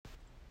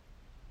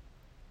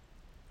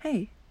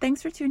Hey,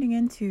 thanks for tuning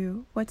in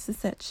to What's the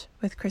Sitch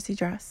with Chrissy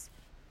Dress.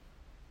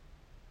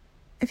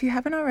 If you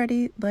haven't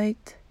already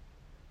liked,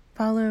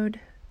 followed,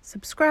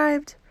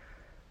 subscribed,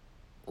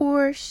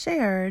 or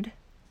shared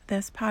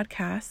this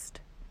podcast,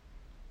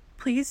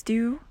 please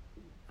do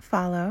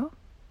follow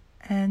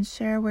and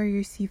share where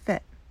you see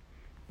fit.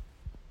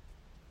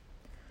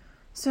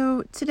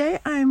 So today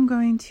I'm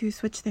going to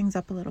switch things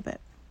up a little bit.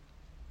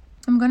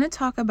 I'm going to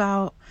talk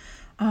about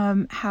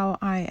how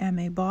I am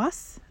a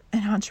boss,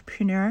 an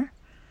entrepreneur,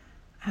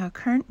 a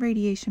current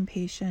radiation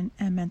patient,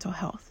 and mental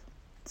health.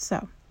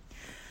 So,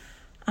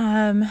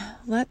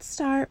 let's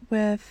start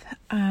with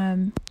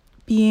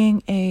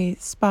being a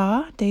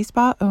day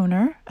spa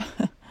owner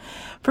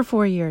for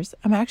 4 years.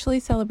 I'm actually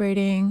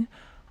celebrating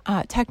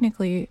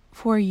technically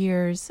 4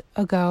 years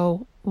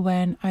ago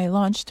when I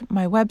launched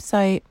my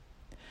website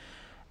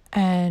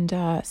and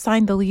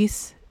signed the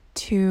lease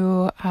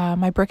to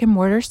my brick and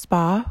mortar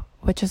spa,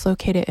 which is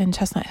located in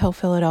Chestnut Hill,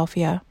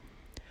 Philadelphia.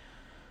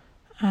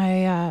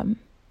 I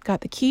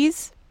got the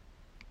keys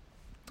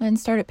and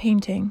started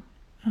painting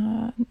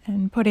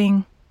and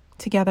putting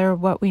together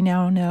what we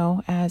now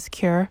know as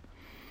Cure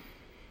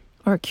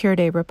or Cure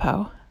de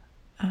Repos.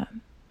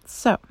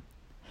 So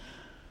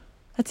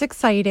that's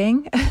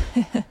exciting.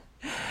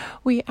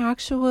 We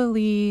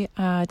actually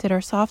did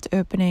our soft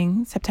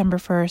opening September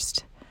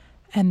 1st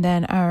and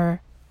then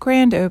our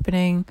grand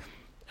opening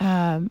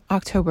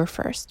October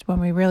 1st when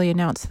we really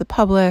announced to the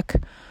public,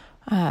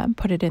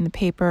 put it in the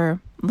paper,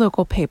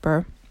 local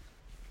paper,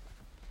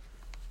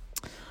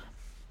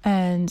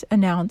 and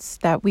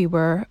announced that we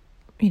were,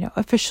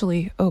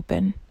 officially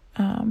open.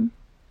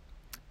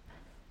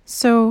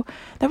 So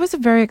that was a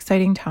very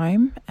exciting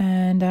time.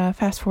 And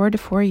fast forward to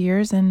 4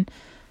 years, and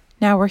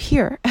now we're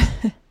here.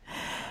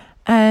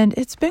 And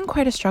it's been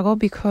quite a struggle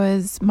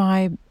because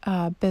my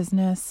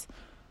business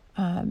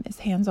is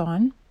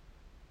hands-on.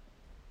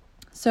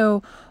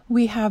 So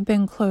we have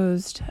been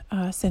closed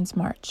since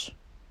March.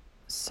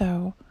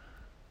 So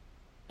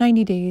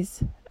 90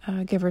 days,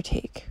 give or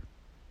take.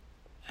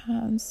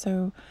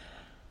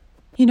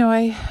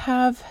 I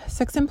have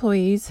 6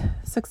 employees,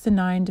 6 to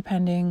 9,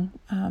 depending.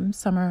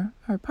 Some are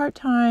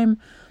part-time,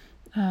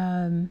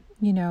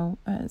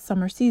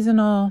 some are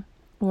seasonal,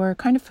 or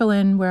kind of fill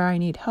in where I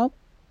need help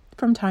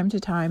from time to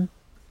time.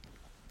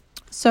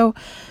 So,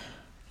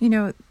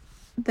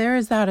 there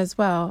is that as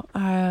well.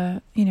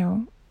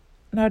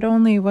 Not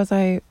only was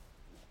I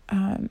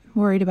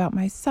worried about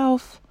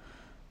myself,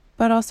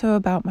 but also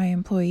about my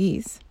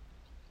employees.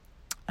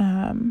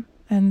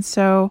 And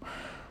so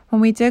when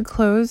we did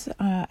close,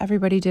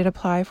 everybody did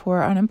apply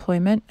for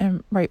unemployment,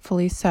 and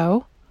rightfully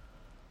so.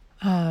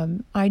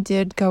 I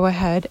did go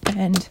ahead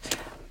and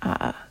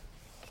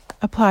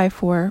apply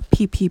for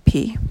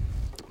PPP,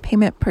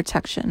 Payment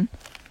Protection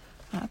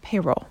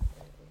Payroll,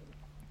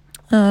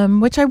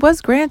 which I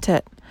was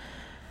granted.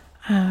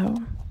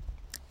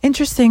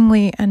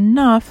 Interestingly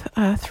enough,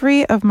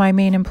 3 of my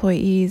main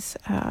employees,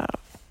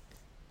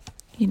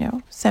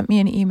 sent me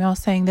an email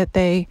saying that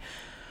they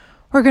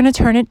were going to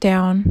turn it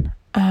down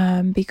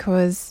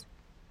because,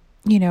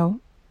 they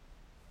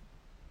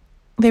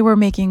were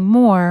making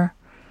more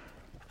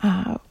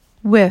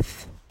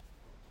with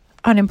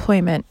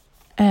unemployment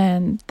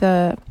and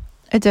the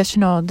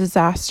additional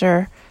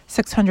disaster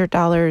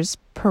 $600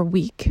 per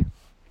week.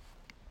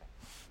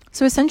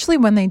 So essentially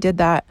when they did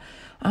that,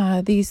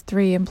 these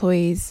 3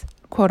 employees,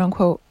 quote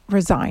unquote,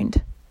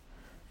 resigned.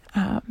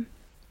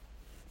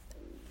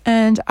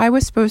 And I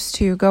was supposed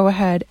to go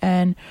ahead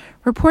and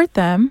report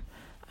them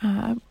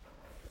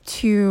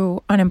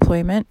to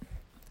unemployment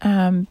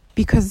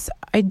because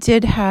I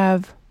did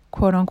have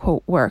quote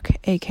unquote work,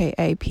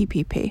 aka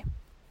PPP.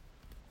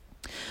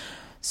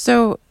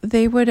 So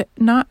they would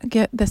not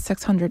get the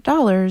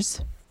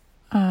 $600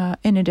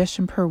 in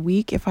addition per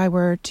week if I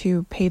were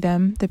to pay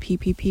them the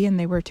PPP and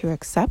they were to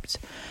accept.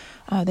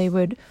 They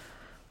would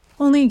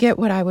only get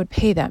what I would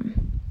pay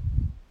them.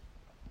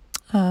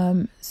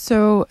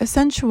 So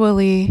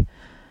essentially,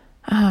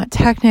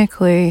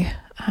 technically,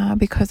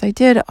 because I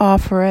did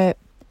offer it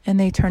and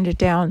they turned it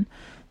down,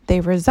 they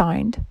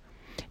resigned.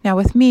 Now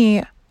with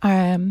me,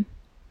 I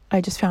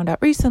just found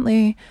out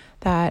recently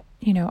that,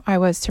 I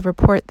was to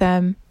report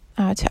them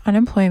to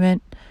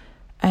unemployment,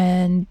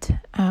 and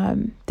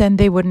then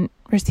they wouldn't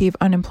receive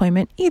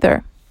unemployment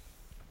either.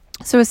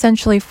 So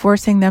essentially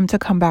forcing them to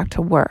come back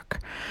to work,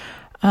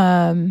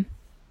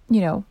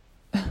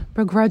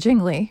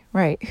 begrudgingly,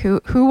 right?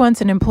 Who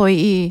wants an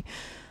employee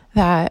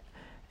that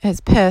is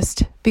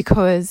pissed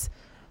because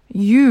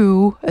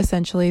you,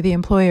 essentially the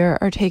employer,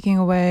 are taking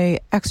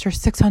away extra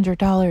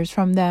 $600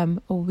 from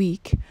them a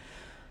week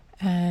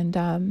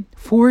and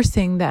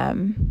forcing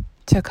them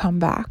to come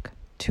back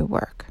to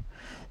work.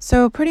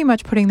 So pretty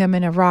much putting them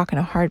in a rock and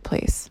a hard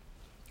place.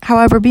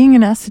 However, being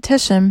an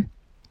esthetician,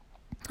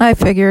 I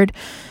figured,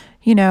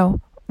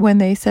 when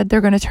they said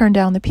they're going to turn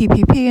down the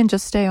PPP and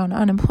just stay on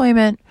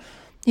unemployment,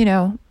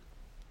 in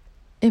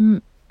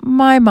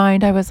my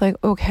mind, I was like,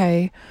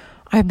 okay,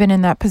 I've been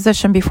in that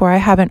position before. I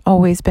haven't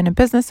always been a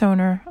business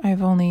owner.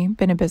 I've only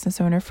been a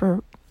business owner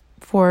for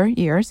 4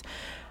 years.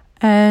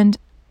 And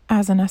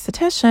as an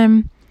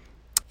esthetician,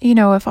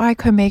 if I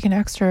could make an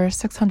extra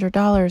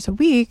 $600 a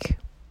week,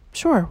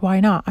 sure, why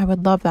not? I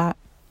would love that.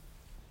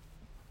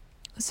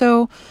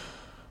 So,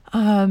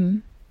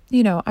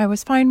 I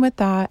was fine with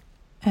that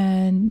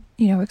and,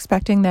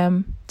 expecting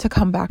them to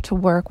come back to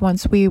work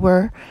once we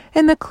were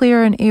in the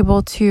clear and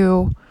able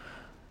to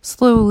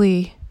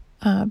slowly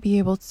be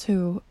able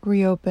to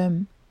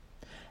reopen.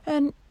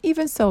 And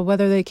even so,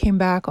 whether they came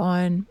back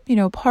on,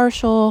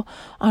 partial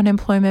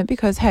unemployment,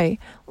 because, hey,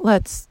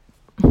 let's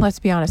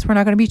be honest, we're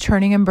not going to be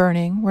churning and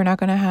burning. We're not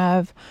going to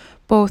have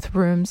both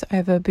rooms. I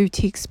have a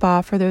boutique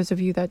spa for those of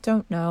you that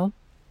don't know.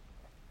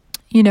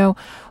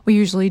 We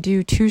usually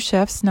do 2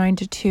 shifts, 9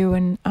 to 2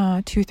 and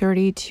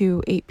 2:30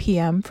 to 8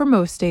 p.m. for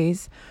most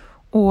days,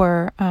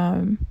 or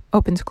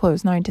open to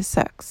close 9 to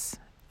 6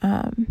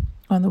 on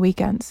the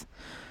weekends.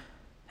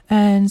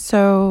 And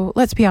so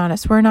let's be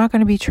honest, we're not going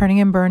to be churning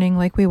and burning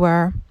like we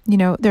were.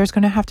 There's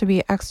going to have to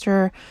be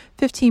extra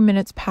 15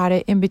 minutes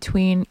padded in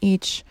between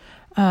each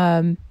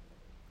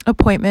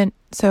appointment.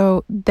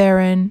 So they're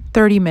in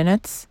 30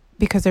 minutes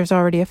because there's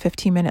already a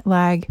 15-minute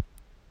lag.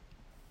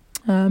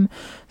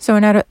 So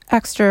an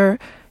extra,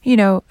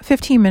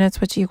 15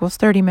 minutes, which equals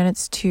 30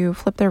 minutes to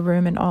flip their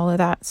room and all of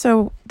that.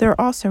 So they're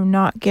also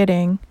not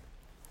getting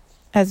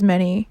as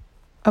many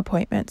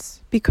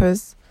appointments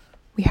because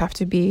we have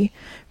to be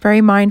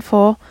very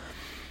mindful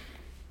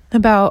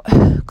about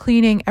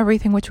cleaning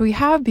everything, which we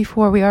have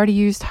before. We already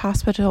used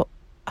hospital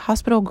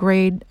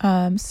grade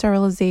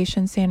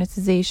sterilization,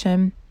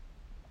 sanitization,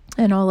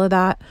 and all of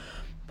that.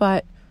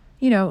 But,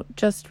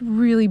 just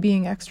really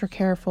being extra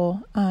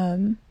careful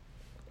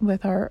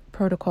with our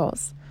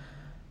protocols.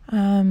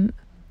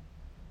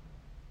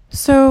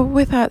 So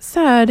with that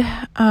said,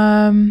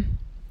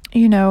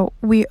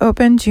 we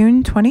opened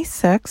June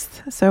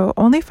 26th, so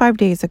only 5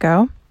 days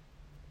ago.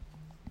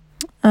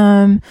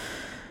 And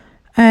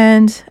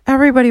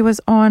everybody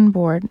was on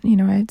board. I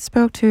had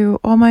spoke to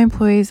all my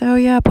employees. Oh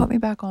yeah, put me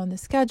back on the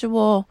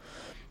schedule.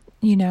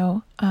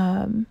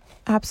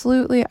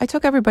 Absolutely. I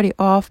took everybody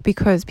off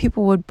because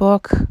people would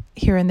book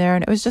here and there,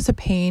 and it was just a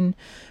pain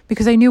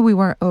because I knew we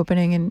weren't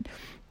opening in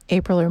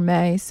April or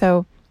May.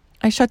 So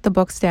I shut the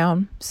books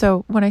down.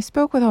 So when I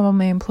spoke with all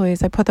my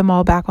employees, I put them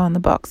all back on the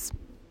books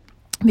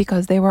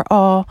because they were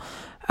all,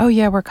 oh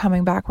yeah, we're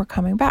coming back.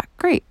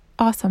 Great.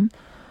 Awesome.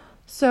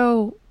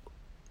 So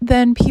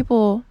then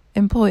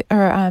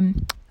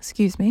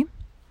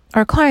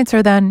our clients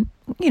are then,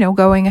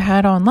 going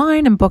ahead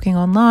online and booking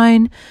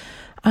online.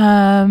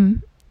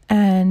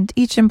 And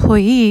each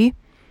employee,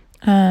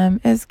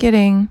 is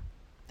getting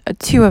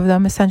 2 of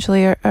them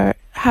essentially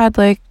had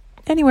like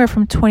anywhere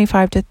from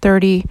 25 to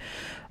 30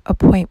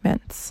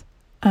 appointments,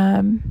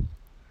 at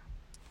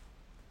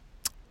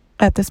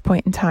this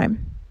point in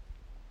time.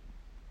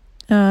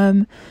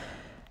 And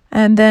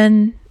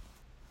then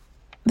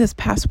this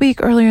past week,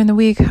 earlier in the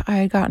week, I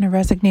had gotten a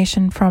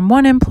resignation from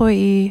one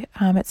employee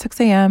at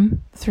 6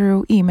 a.m.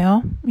 through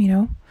email,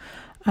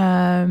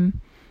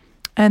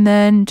 and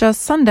then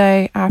just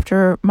Sunday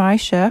after my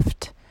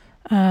shift,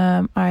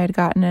 I had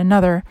gotten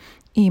another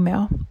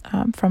email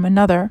from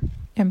another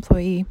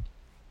employee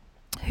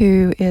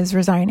who is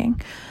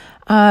resigning.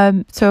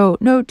 So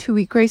no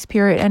 2-week grace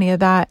period, any of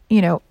that.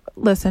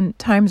 Listen,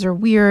 times are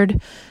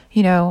weird,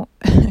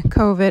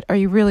 COVID, are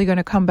you really going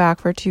to come back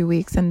for 2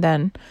 weeks? And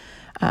then,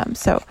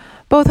 so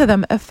both of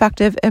them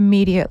effective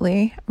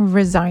immediately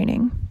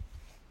resigning.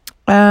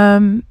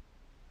 And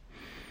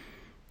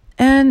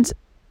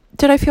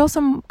did I feel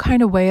some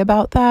kind of way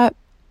about that?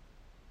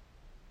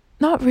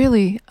 Not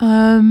really.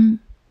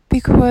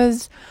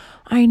 Because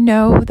I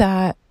know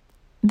that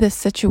this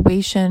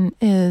situation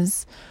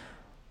is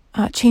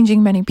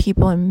changing many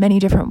people in many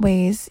different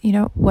ways,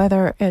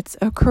 whether it's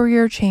a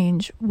career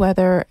change,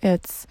 whether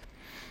it's,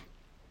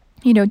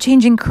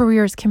 changing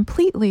careers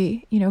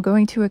completely,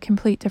 going to a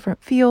complete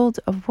different field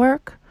of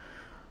work,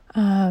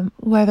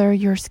 whether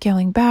you're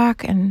scaling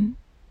back and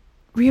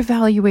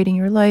reevaluating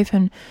your life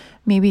and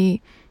maybe,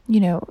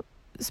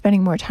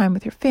 spending more time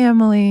with your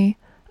family,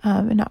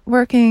 and not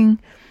working,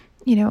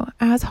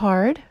 as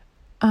hard.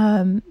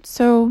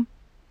 So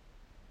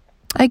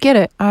I get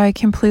it. I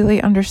completely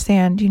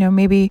understand.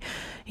 Maybe,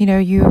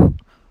 you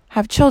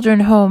have children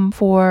home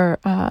for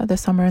the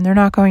summer and they're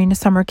not going to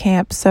summer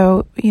camp.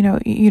 So,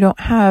 you don't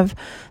have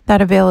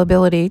that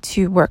availability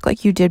to work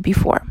like you did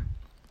before.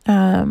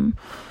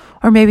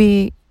 Or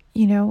maybe,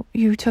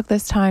 you took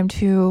this time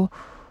to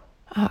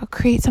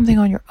create something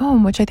on your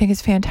own, which I think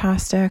is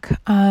fantastic.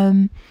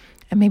 And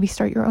maybe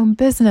start your own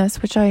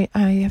business, which I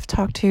have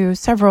talked to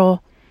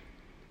several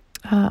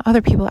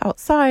other people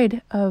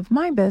outside of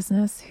my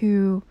business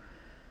who,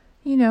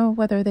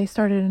 whether they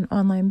started an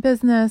online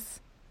business.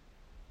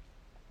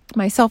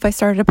 Myself, I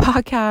started a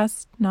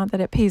podcast, not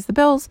that it pays the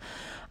bills.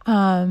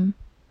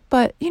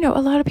 But, a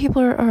lot of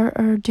people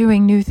are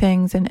doing new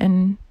things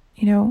and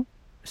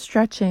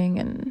stretching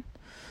and,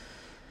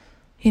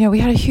 we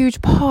had a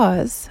huge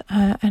pause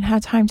and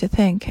had time to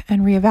think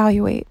and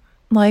reevaluate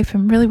life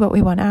and really what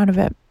we want out of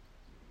it.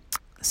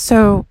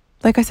 So,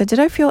 like I said, did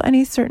I feel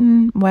any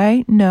certain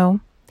way? No.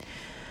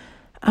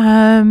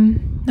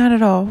 Not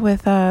at all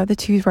with the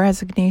 2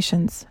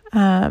 resignations.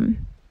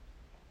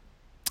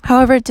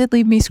 However, it did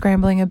leave me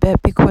scrambling a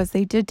bit because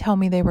they did tell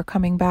me they were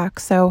coming back.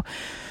 So,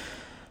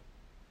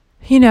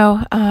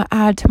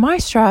 add to my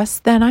stress,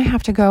 then I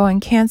have to go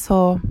and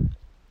cancel,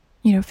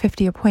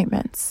 50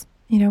 appointments,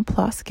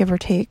 plus give or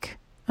take.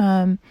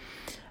 And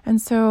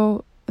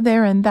so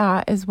therein,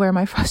 that is where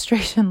my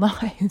frustration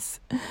lies.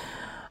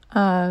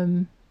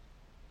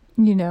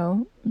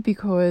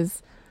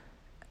 Because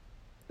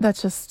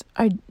that's just,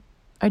 I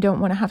don't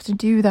want to have to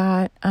do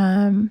that.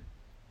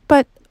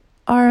 But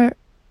our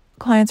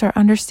clients are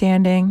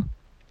understanding.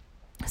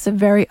 It's a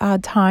very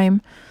odd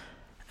time.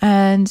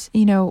 And,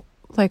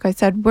 like I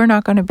said, we're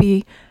not going to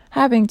be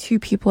having 2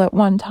 people at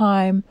one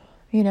time,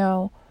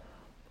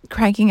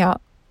 cranking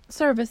out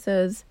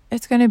services.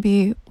 It's going to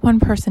be 1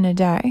 person a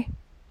day.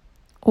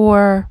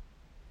 Or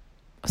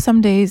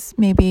some days,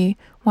 maybe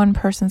 1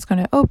 person's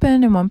going to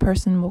open and 1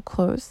 person will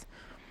close.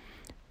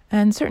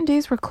 And certain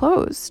days we're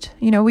closed.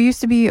 We used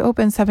to be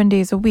open 7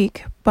 days a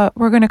week, but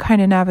we're going to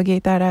kind of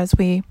navigate that as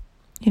we,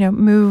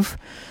 move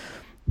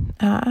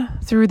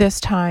through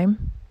this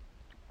time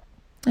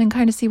and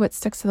kind of see what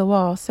sticks to the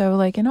wall. So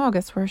like in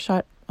August, we're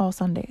shut all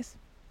Sundays.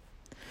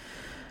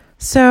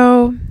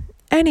 So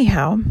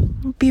anyhow,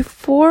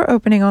 before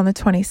opening on the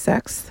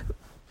 26th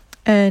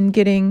and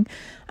getting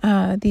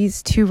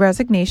these 2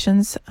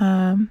 resignations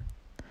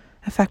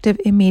effective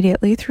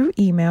immediately through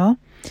email,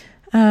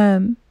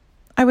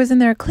 I was in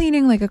there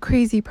cleaning like a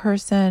crazy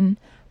person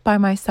by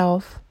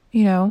myself,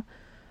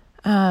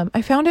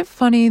 I found it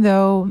funny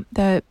though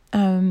that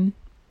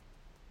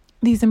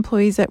these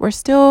employees that were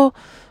still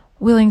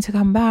willing to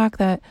come back,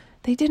 that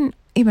they didn't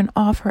even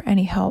offer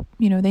any help.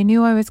 They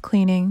knew I was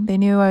cleaning. They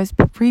knew I was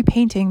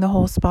repainting the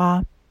whole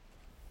spa,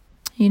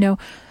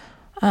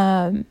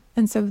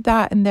 and so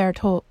that in their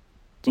told,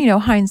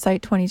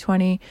 hindsight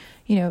 2020,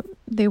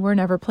 they were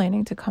never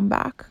planning to come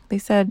back. They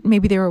said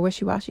maybe they were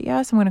wishy-washy.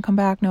 Yes, I'm going to come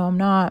back. No, I'm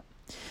not.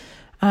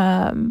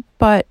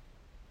 But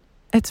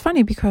it's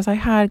funny because I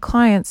had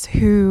clients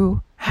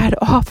who had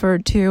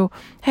offered to,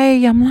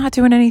 hey, I'm not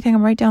doing anything.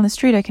 I'm right down the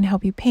street. I can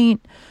help you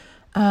paint,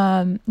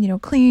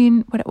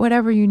 clean,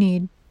 whatever you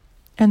need.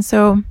 And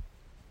so,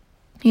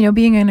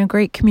 being in a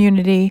great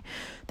community,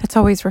 that's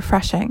always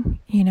refreshing,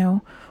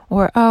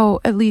 or,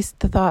 at least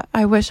the thought,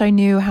 I wish I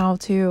knew how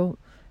to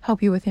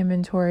help you with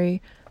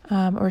inventory,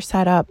 or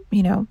set up,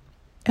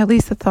 at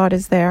least the thought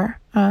is there.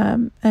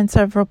 And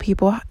several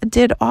people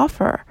did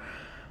offer,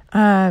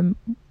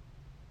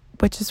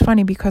 which is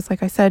funny because,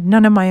 like I said,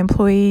 none of my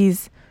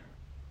employees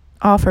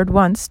offered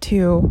once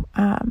to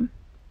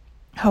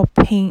help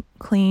paint,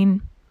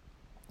 clean,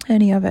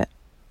 any of it.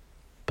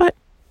 But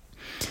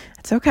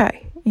it's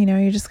okay.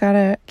 You just got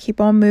to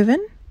keep on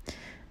moving.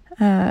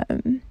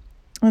 And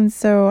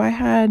so I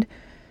had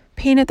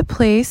painted the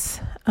place,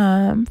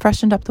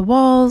 freshened up the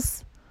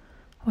walls,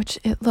 which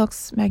it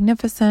looks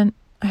magnificent.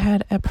 I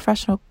had a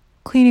professional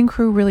cleaning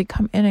crew really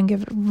come in and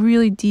give a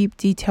really deep,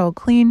 detailed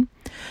clean.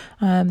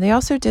 They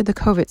also did the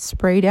COVID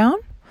spray down.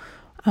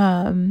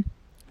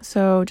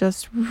 So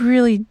just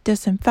really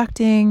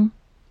disinfecting,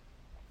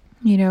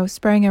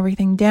 spraying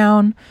everything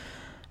down.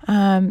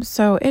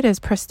 So it is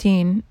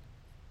pristine.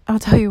 I'll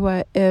tell you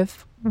what,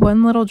 if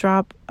 1 little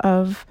drop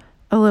of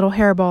a little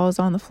hairball is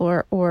on the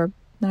floor, or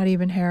not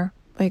even hair,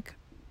 like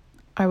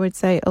I would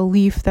say a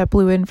leaf that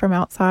blew in from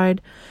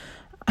outside,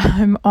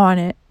 I'm on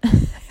it.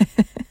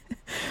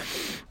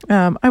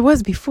 I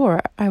was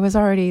before. I was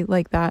already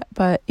like that,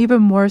 but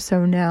even more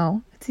so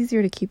now. It's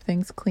easier to keep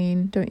things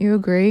clean. Don't you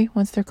agree?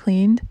 Once they're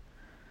cleaned.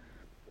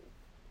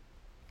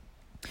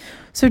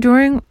 So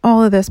during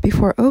all of this,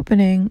 before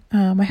opening,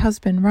 my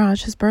husband,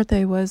 Raj, his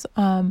birthday was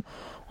on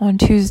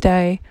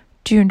Tuesday,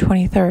 June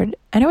 23rd.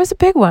 And it was a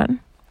big one.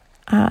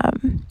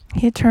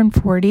 He had turned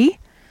 40.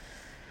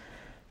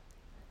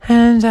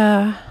 And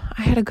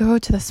I had to go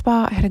to the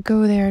spa. I had to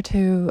go there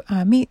to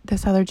meet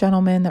this other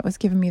gentleman that was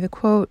giving me the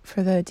quote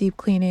for the deep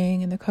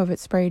cleaning and the COVID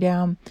spray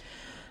down.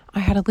 I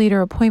had a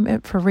later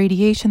appointment for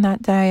radiation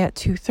that day at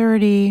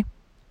 2:30.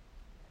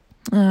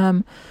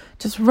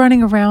 Just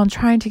running around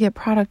trying to get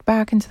product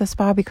back into the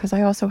spa because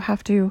I also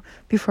have to,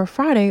 before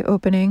Friday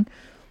opening,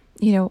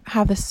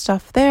 have this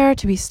stuff there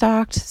to be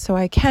stocked so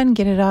I can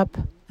get it up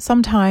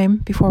sometime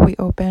before we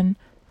open.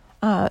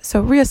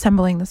 So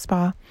reassembling the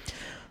spa.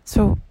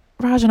 So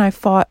Raj and I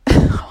fought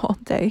all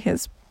day,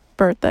 his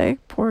birthday,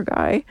 poor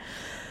guy.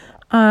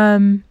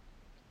 And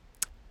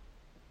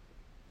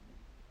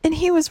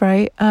he was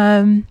right.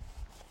 It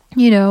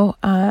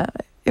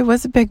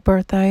was a big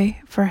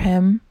birthday for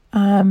him.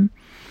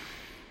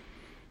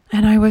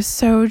 And I was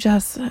so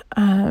just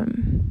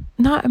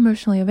not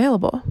emotionally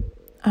available,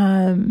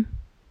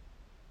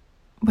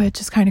 which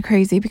is kind of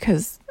crazy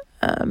because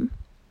I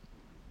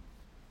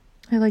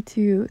like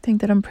to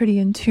think that I'm pretty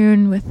in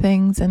tune with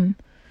things, and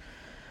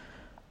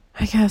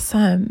I guess,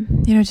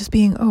 just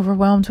being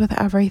overwhelmed with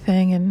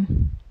everything,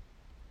 and,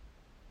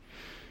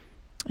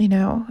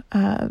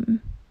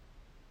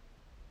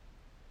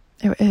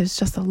 it was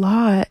just a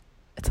lot.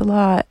 It's a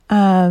lot.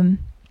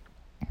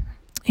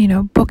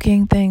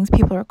 booking things.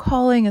 People are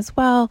calling as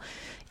well,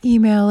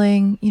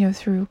 emailing,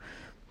 through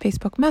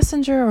Facebook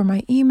Messenger or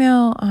my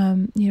email,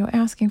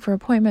 asking for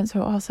appointments.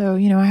 So also,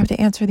 I have to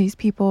answer these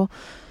people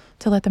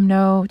to let them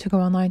know to go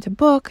online to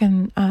book,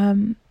 and,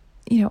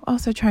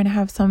 also trying to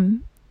have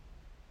some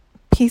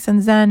peace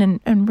and zen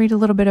and read a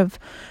little bit of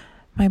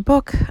my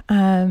book,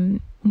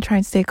 and try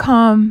and stay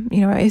calm.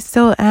 I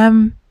still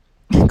am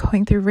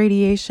going through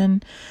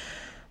radiation.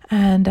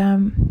 And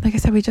like I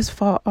said, we just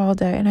fought all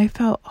day, and I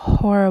felt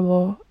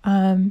horrible.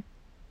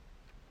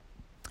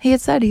 He had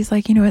said, he's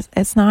like,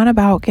 it's not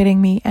about getting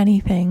me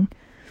anything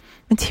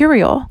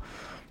material.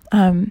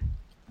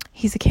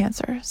 He's a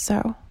Cancer,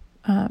 so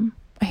I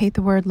hate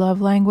the word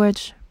love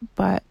language,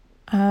 but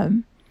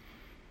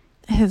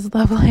his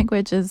love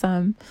language is,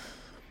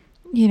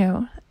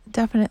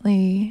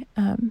 definitely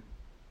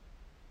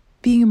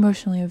being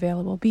emotionally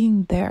available,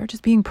 being there,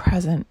 just being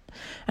present,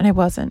 and I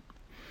wasn't.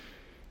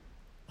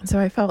 So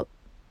I felt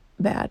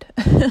bad,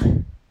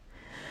 and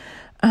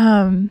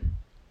I'm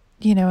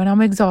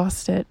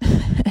exhausted,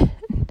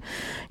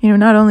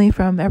 not only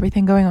from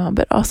everything going on,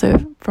 but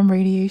also from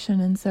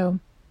radiation. And so,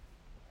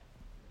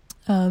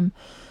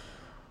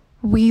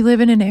 we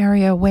live in an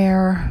area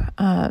where,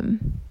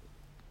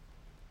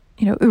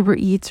 Uber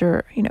Eats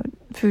or,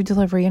 food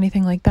delivery,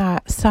 anything like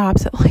that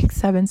stops at like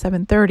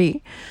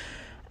 7:30.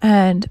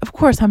 And of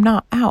course, I'm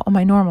not out on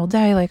my normal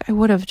day. Like, I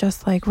would have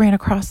just ran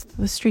across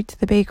the street to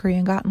the bakery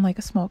and gotten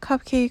a small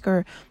cupcake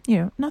or,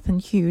 nothing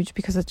huge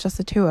because it's just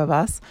the two of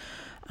us.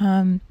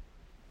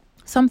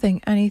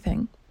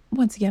 Anything.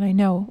 Once again, I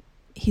know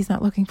he's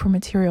not looking for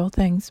material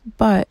things,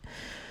 but,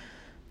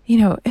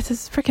 it's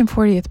his freaking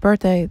 40th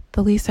birthday.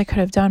 The least I could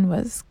have done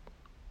was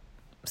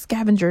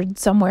scavengered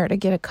somewhere to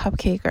get a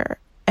cupcake or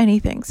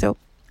anything. So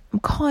I'm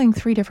calling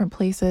 3 different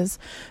places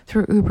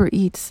through Uber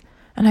Eats,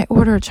 and I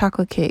order a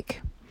chocolate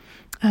cake.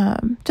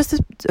 Just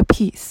a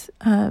piece.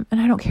 And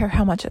I don't care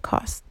how much it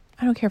costs.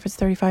 I don't care if it's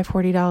 $35,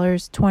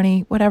 $40,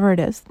 $20, whatever it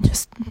is.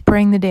 Just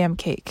bring the damn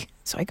cake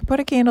so I can put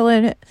a candle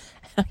in it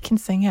and I can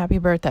sing happy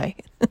birthday.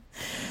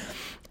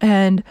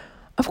 And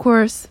of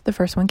course, the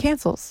first one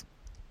cancels.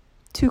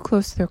 Too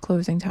close to their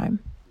closing time.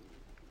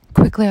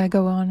 Quickly, I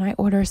go on, I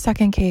order a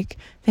second cake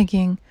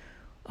thinking,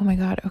 oh my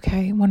God,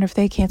 okay, wonder if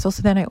they cancel.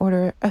 So then I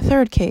order a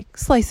third cake,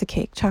 slice of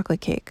cake,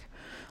 chocolate cake,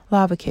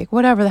 lava cake,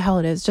 whatever the hell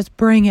it is. Just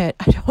bring it.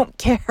 I don't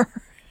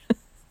care.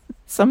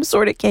 Some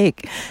sort of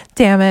cake.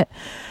 Damn it.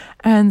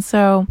 And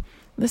so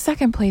the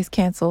second place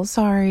cancels.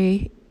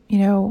 Sorry,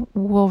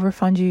 we'll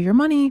refund you your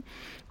money.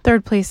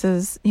 Third place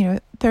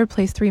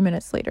 3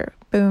 minutes later.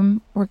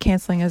 Boom, we're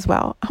canceling as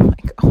well. I'm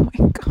like, oh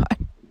my God.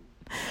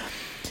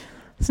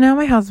 So now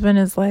my husband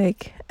is in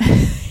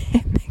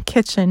the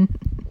kitchen,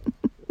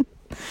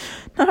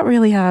 not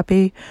really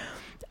happy.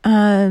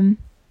 And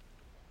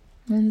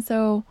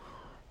so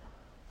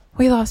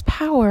we lost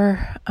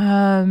power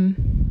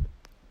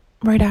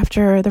right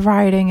after the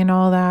rioting and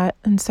all that.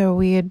 And so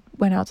we had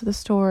went out to the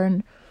store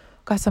and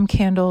got some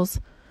candles.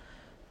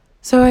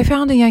 So I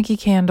found a Yankee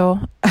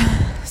candle,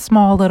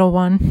 small little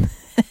one.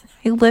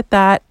 I lit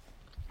that.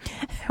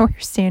 We were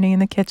standing in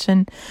the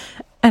kitchen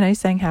and I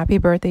sang happy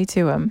birthday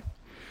to him.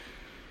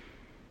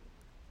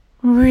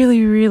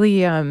 Really,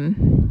 really,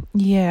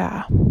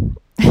 yeah.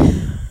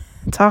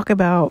 Talk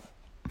about,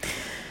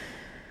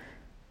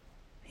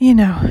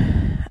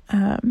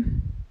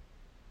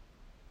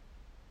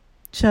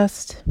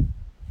 just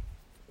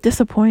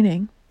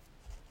disappointing.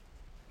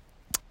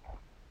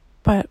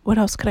 But what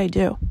else could I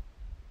do?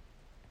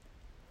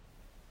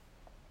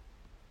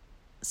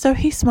 So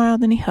he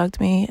smiled and he hugged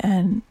me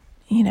and,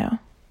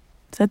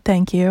 said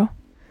thank you.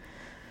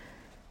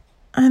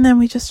 And then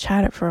we just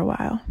chatted for a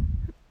while.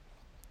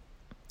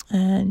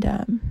 And,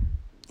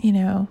 he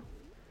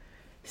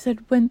said,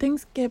 when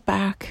things get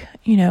back,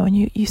 and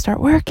you start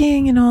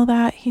working and all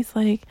that, he's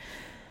like,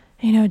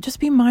 just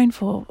be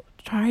mindful.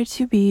 Try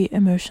to be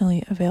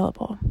emotionally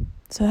available.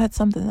 So that's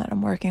something that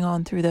I'm working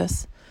on through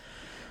this.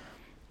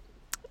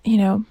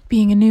 Being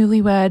a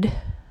newlywed,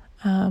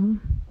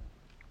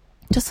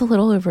 just a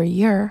little over a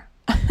year.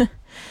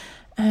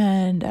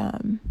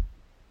 And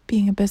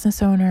being a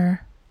business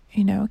owner,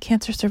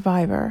 cancer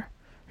survivor,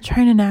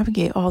 trying to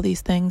navigate all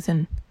these things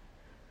and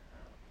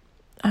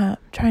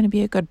trying to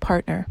be a good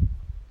partner.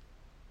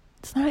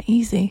 It's not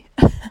easy.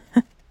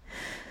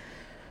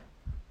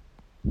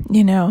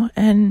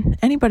 And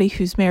anybody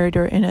who's married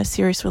or in a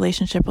serious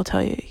relationship will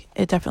tell you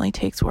it definitely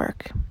takes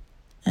work.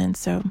 And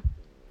so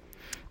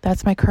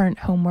that's my current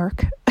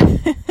homework.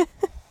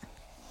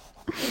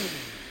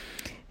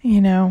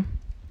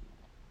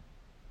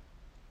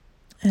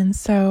 And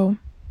so,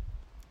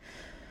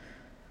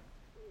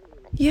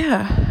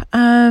 yeah,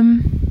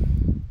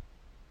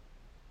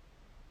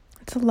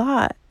 it's a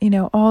lot,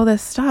 all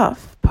this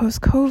stuff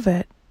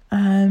post-COVID.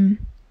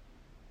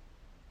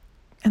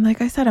 And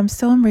like I said, I'm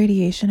still in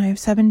radiation. I have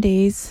 7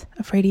 days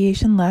of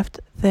radiation left.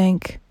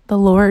 Thank the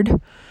Lord.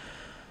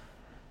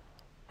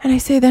 And I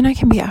say then I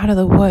can be out of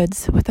the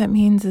woods. What that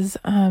means is,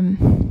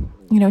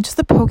 just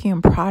the poking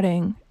and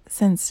prodding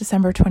since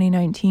December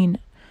 2019.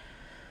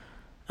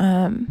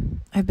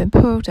 I've been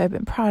poked, I've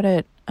been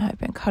prodded, I've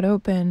been cut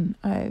open,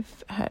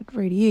 I've had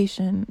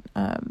radiation,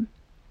 I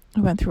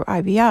went through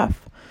IVF.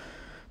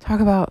 Talk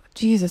about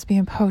Jesus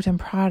being poked and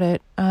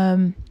prodded.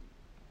 And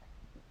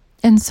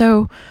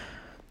so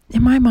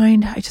in my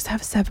mind, I just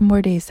have 7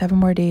 more days.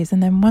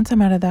 And then once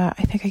I'm out of that,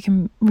 I think I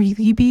can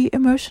really be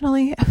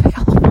emotionally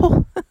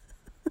available.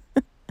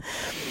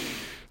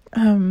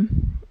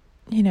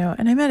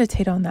 And I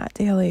meditate on that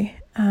daily.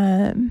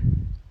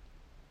 I'm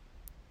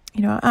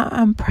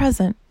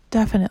present,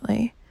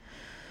 definitely.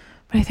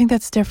 But I think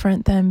that's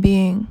different than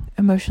being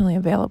emotionally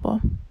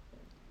available.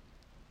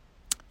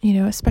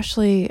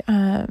 Especially,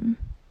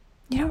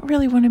 you don't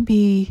really want to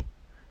be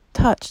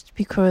touched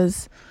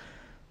because,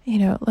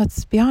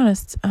 let's be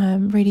honest,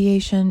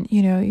 radiation,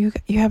 you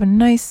have a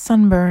nice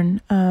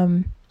sunburn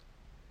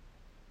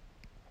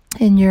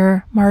in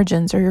your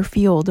margins or your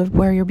field of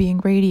where you're being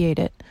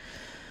radiated.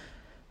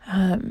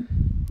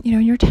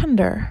 You're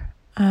tender.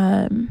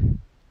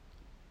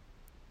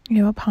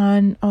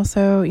 Upon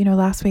also,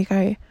 last week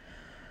I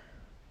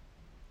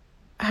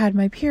had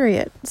my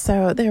period,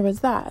 so there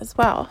was that as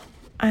well.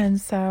 And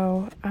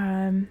so,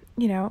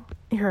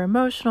 you're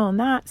emotional in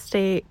that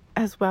state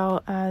as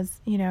well as,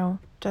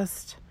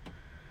 just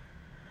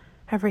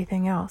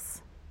everything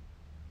else.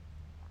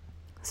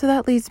 So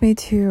that leads me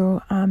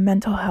to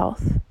mental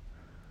health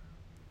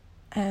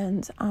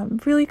and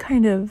really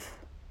kind of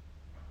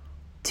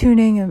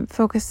tuning and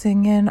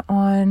focusing in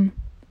on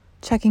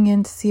checking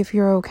in to see if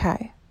you're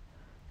okay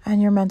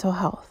and your mental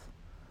health.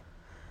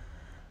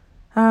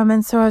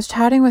 And so I was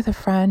chatting with a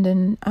friend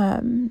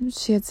and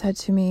she had said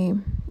to me,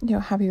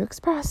 have you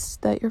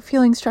expressed that you're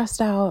feeling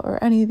stressed out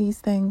or any of these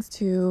things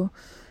to,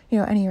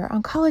 any of your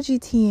oncology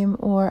team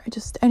or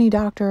just any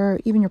doctor,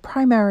 even your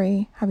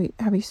primary? Have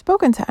you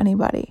spoken to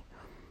anybody?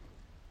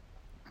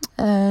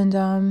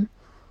 And,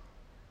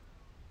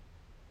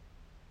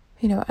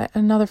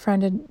 another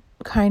friend had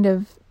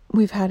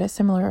we've had a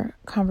similar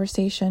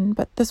conversation,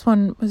 but this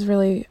one was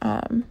really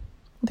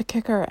the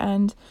kicker.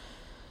 And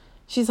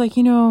she's like,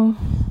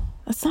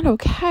 it's not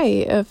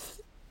okay if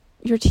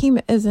your team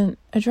isn't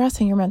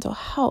addressing your mental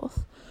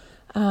health.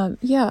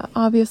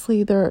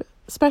 Obviously they're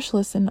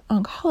specialists in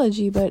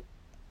oncology, but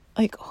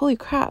like, holy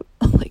crap,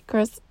 like,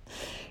 Chris,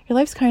 your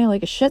life's kind of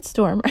like a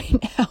shitstorm right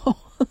now.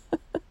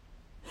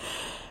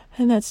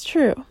 And that's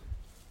true.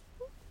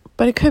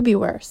 But it could be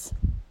worse.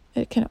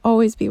 It can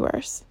always be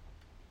worse.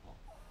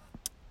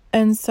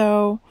 And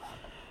so,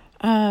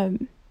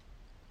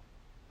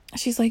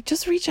 she's like,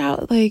 just reach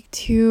out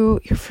to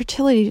your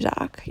fertility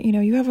doc.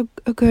 You have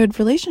a good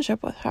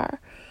relationship with her.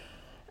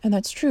 And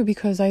that's true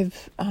because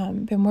I've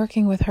been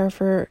working with her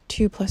for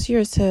 2+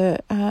 years to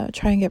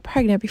try and get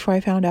pregnant before I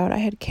found out I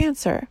had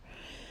cancer.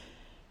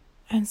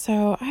 And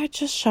so I had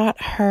just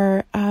shot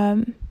her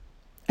a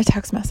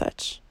text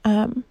message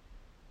 2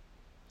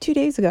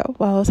 days ago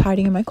while I was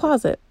hiding in my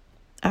closet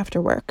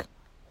after work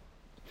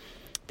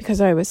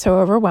because I was so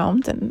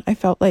overwhelmed and I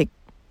felt like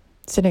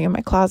sitting in my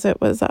closet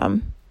was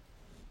a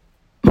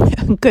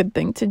good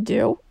thing to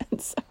do.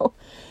 And so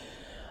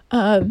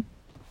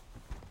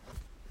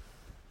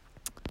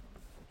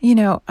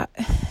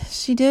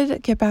she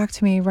did get back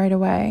to me right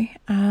away,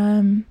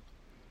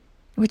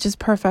 which is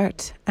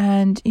perfect.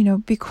 And,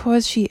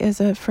 because she is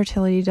a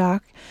fertility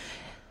doc,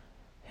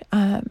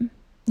 I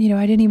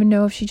didn't even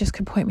know if she just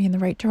could point me in the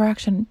right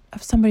direction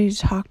of somebody to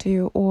talk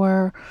to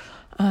or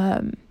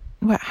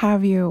what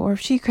have you, or if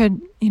she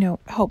could,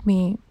 help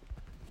me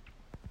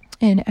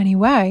in any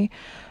way.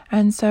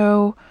 And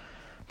so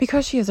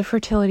because she is a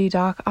fertility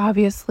doc,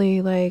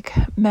 obviously like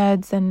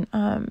meds and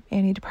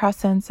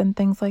antidepressants and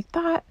things like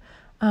that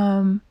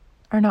are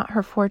not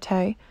her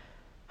forte.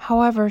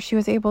 However, she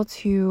was able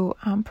to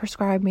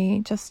prescribe me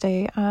just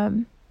a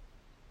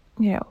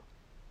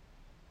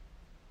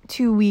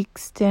 2-week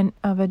stint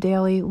of a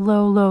daily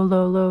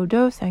low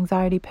dose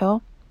anxiety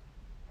pill,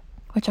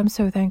 which I'm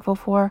so thankful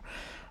for.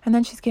 And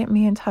then she's getting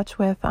me in touch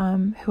with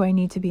who I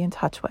need to be in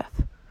touch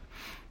with.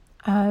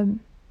 I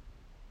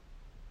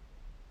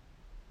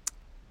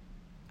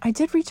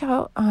did reach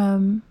out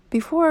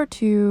before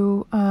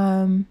to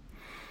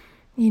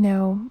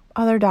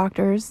other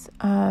doctors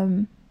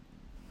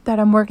that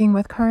I'm working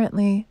with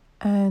currently,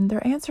 and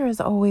their answer is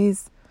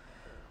always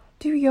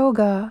do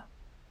yoga,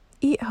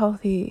 eat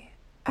healthy,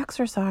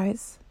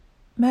 exercise,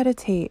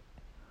 meditate.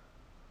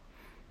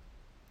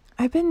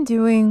 I've been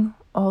doing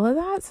all of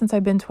that since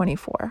I've been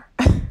 24.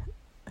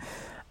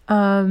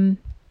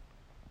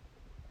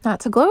 Not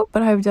to gloat,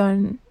 but I've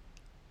done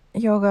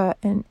yoga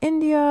in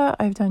India.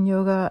 I've done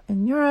yoga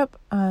in Europe.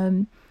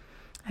 I've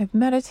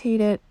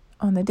meditated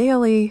on the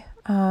daily.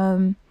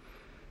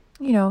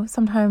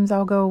 Sometimes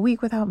I'll go a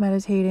week without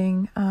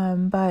meditating.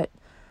 But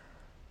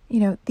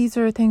these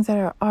are things that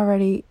are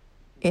already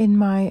in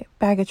my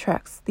bag of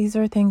tricks. These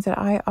are things that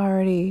I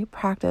already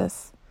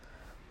practice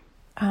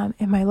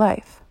in my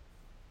life.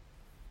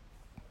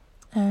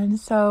 And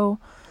so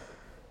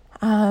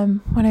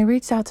when I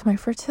reached out to my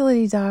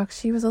fertility doc,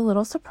 she was a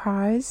little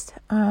surprised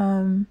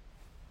and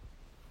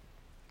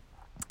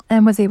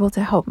was able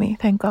to help me,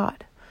 thank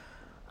God.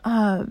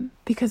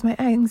 because my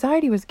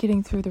anxiety was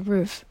getting through the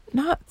roof,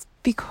 not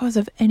because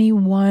of any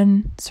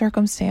one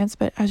circumstance,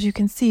 but as you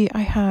can see,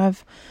 I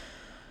have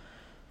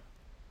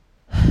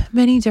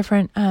many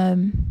different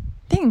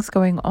things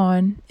going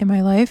on in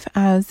my life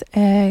as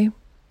a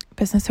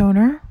business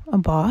owner, a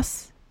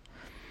boss,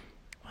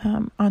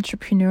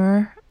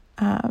 entrepreneur,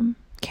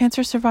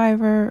 cancer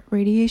survivor,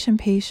 radiation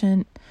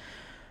patient,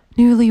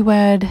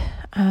 newlywed.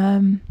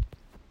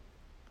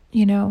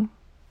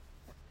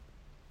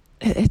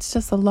 It's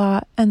just a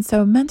lot. And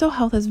so mental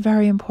health is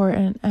very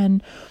important.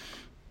 And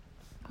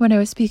when I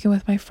was speaking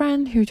with my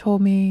friend who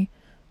told me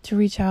to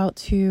reach out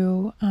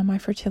to my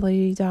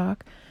fertility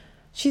doc,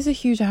 she's a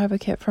huge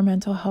advocate for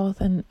mental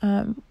health, and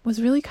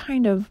was really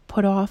kind of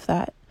put off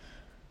that,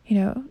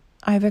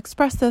 I've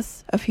expressed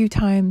this a few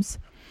times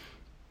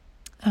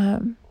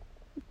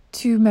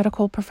to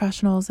medical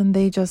professionals, and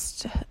they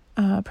just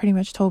pretty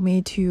much told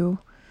me to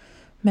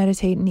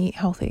meditate and eat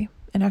healthy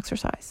and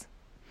exercise,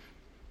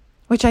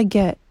 which I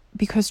get,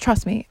 because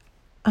trust me,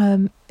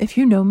 if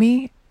you know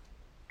me,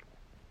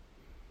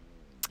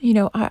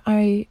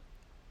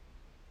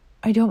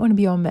 I don't want to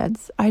be on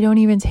meds. I don't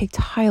even take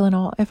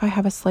Tylenol. If I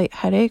have a slight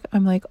headache,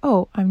 I'm like,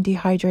 oh, I'm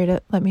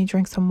dehydrated. Let me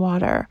drink some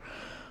water.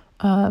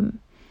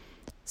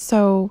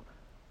 So,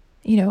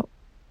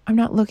 I'm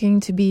not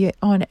looking to be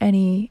on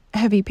any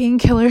heavy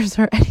painkillers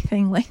or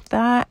anything like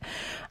that.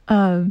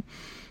 I'm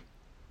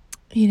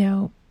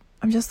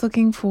just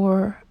looking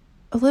for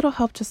a little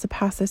help just to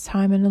pass this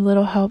time, and a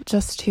little help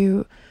just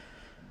to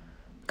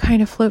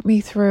kind of float me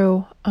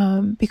through,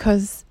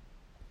 because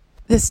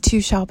this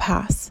too shall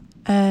pass.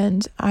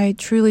 And I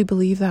truly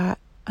believe that.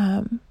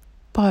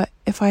 But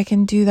if I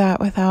can do that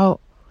without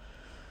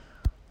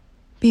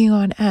being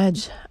on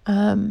edge,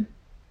 then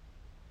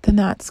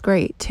that's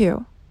great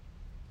too.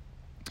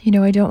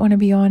 I don't want to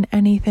be on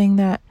anything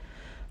that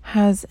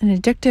has an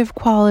addictive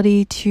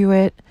quality to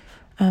it.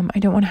 I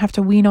don't want to have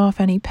to wean off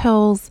any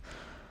pills.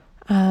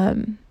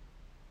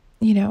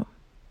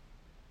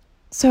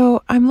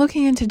 So I'm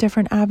looking into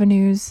different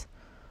avenues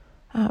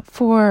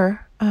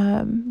for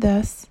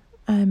this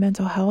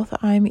mental health.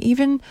 I'm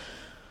even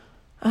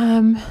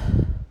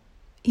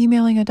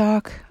emailing a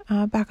doc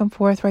back and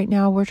forth right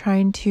now. We're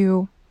trying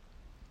to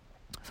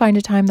find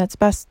a time that's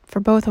best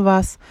for both of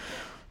us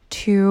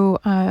to,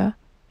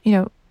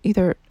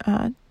 either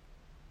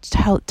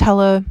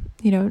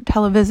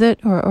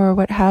televisit or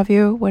what have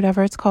you,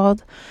 whatever it's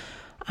called,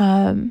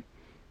 and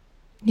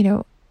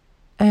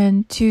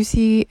to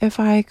see if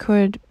I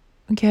could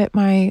get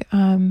my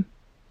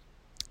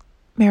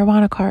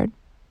marijuana card.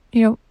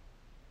 I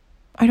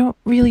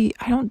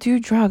don't do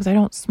drugs. I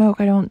don't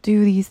smoke. I don't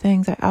do these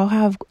things. I'll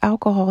have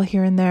alcohol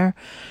here and there,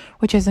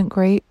 which isn't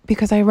great,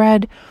 because I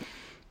read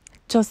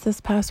just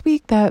this past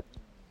week that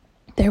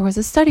there was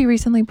a study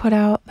recently put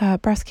out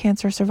that breast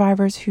cancer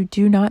survivors who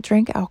do not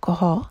drink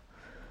alcohol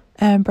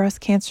and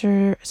breast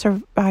cancer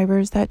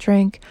survivors that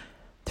drink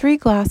 3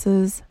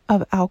 glasses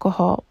of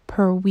alcohol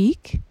per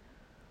week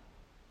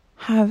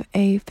have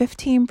a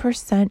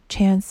 15%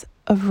 chance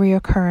of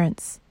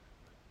reoccurrence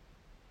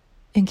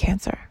in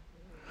cancer.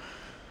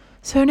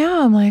 So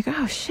now I'm like,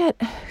 oh shit,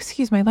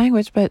 excuse my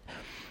language, but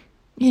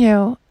I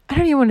don't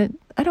want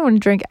to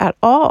drink at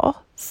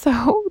all.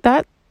 So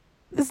that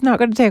is not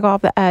going to take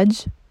off the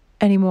edge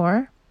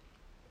anymore,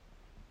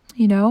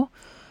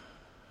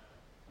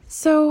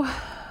 So,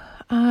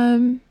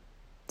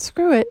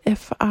 screw it.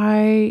 If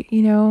I,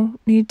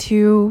 need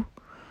to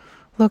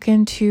look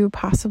into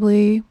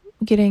possibly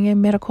getting a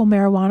medical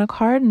marijuana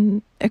card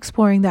and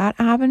exploring that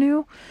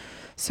avenue,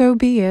 so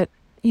be it.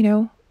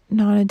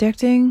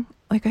 Non-addicting.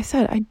 Like I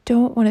said, I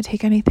don't want to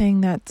take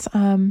anything that's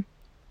going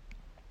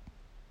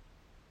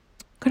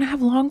to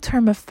have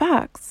long-term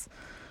effects.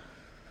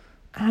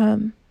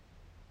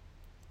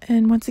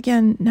 And once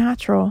again,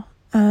 natural.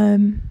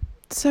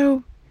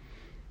 So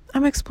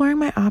I'm exploring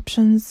my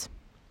options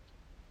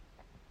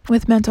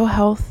with mental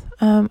health.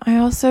 I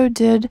also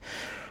did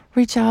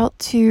reach out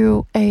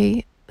to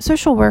a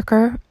social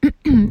worker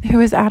who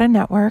is at a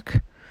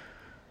network.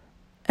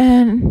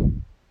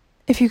 And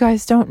if you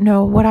guys don't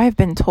know, what I've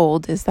been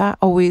told is that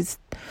always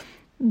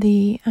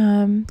the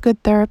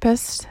good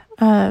therapists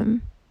are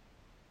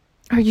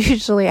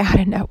usually at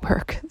a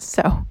network.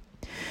 So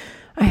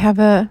I have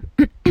a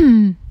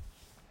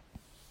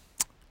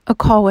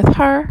call with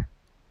her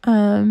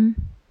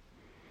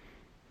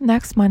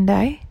next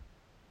Monday.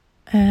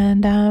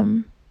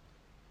 And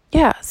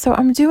so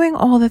I'm doing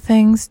all the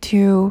things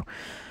to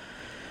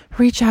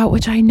reach out,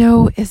 which I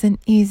know isn't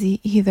easy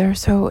either.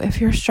 So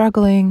if you're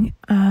struggling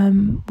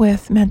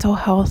with mental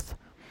health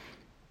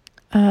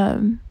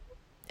and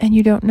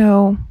you don't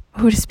know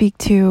who to speak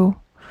to,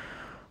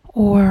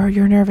 or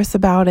you're nervous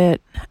about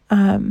it,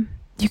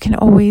 you can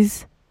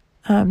always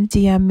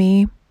DM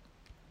me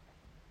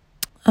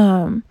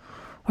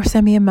or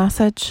send me a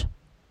message,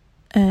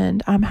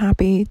 and I'm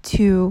happy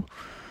to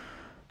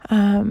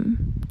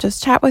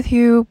just chat with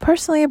you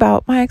personally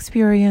about my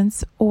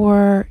experience,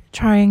 or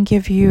try and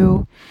give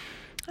you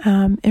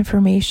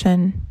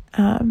information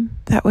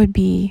that would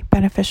be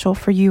beneficial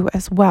for you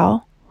as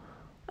well.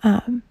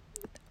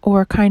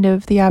 or kind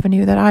of the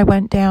avenue that I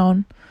went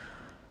down,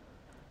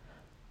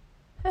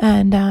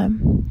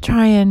 and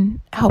try and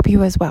help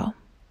you as well.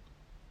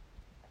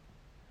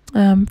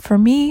 For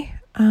me,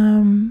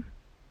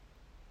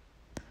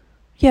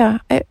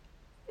 it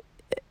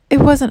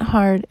wasn't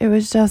hard. It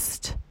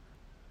was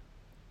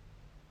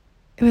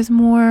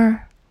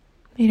more,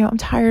 I'm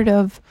tired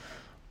of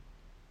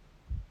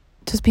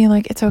just being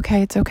like, it's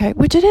okay,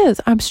 which it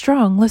is. I'm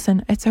strong.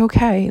 Listen, it's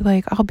okay.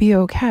 Like, I'll be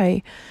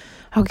okay.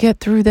 I'll get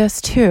through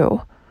this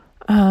too.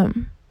 Right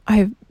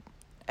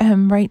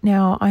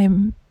now,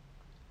 I'm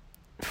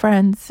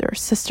friends or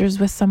sisters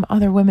with some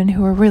other women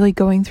who are really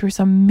going through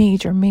some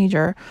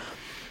major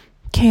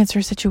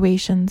cancer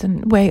situations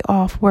and way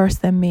off worse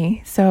than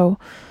me. So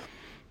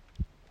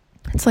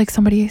it's like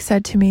somebody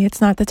said to me,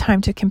 it's not the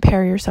time to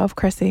compare yourself,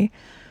 Chrissy,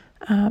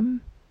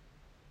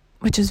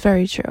 which is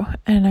very true.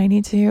 And I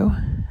need to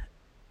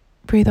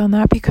breathe on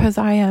that because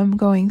I am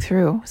going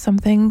through some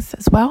things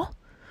as well.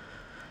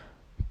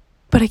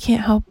 But I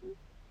can't help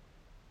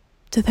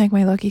to thank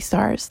my lucky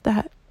stars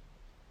that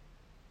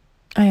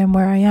I am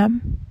where I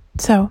am.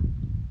 So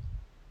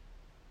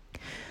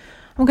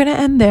I'm going to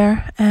end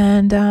there,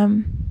 and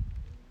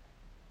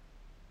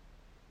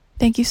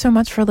thank you so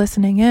much for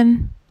listening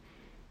in.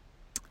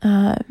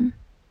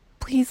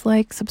 Please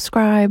like,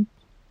 subscribe,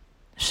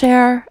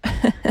 share,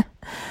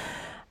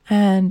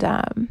 and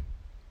I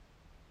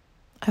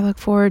look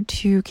forward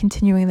to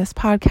continuing this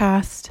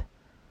podcast.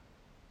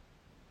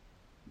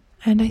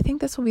 And I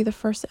think this will be the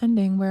first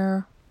ending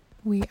where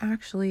we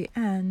actually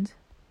end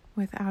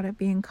without it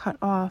being cut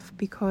off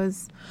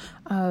because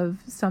of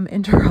some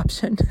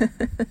interruption.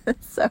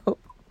 So,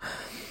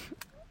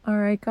 all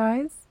right,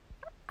 guys,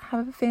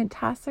 have a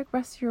fantastic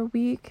rest of your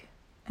week.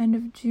 End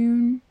of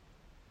June.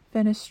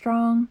 Finish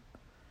strong.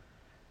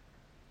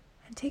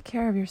 And take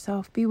care of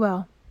yourself. Be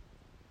well.